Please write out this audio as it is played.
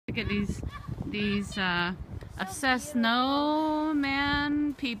Look at these obsessed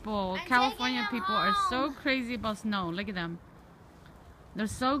snowman people. California people are so crazy about snow. Look at them. They're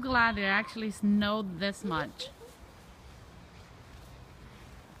so glad it actually snowed this much.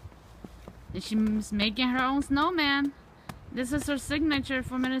 And she's making her own snowman. This is her signature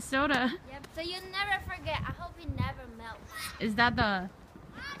for Minnesota. Yep, so you never forget. I hope it never melts. Is that the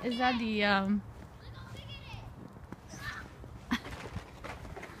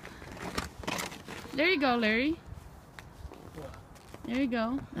There you go, Larry. There you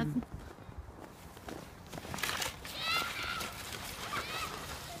go. That's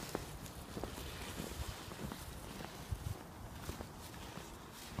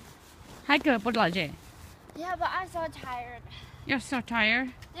Hi, good. What like it? Yeah, but I'm so tired. You're so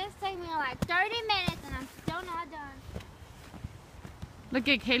tired. This took me like 30 minutes and I'm still not done. Look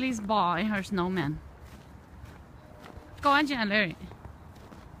at Kaylee's ball in her snowman. Go on, Larry.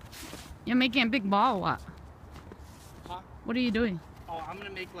 You're making a big ball or what? Huh? What are you doing? Oh, I'm gonna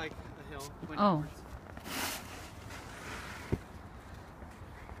make like a hill. Oh.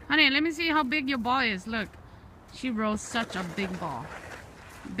 Honey, let me see how big your ball is. Look. She rolled such a big ball.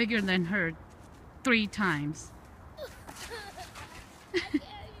 Bigger than her 3 times.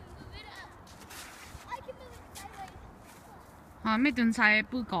 Mấy tuần xài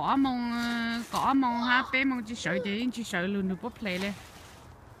bữa cỏ mong ha bé mong chỉ sợi để chỉ sợi luôn được bóp play lên.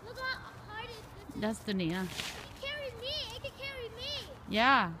 That's the Nia. It can carry me. It can carry me.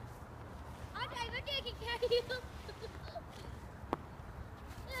 Yeah. I bet it can carry you.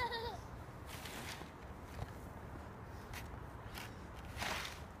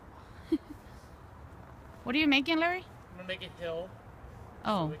 What are you making, Larry? I'm gonna make a hill.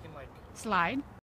 Oh. So we can like Slide.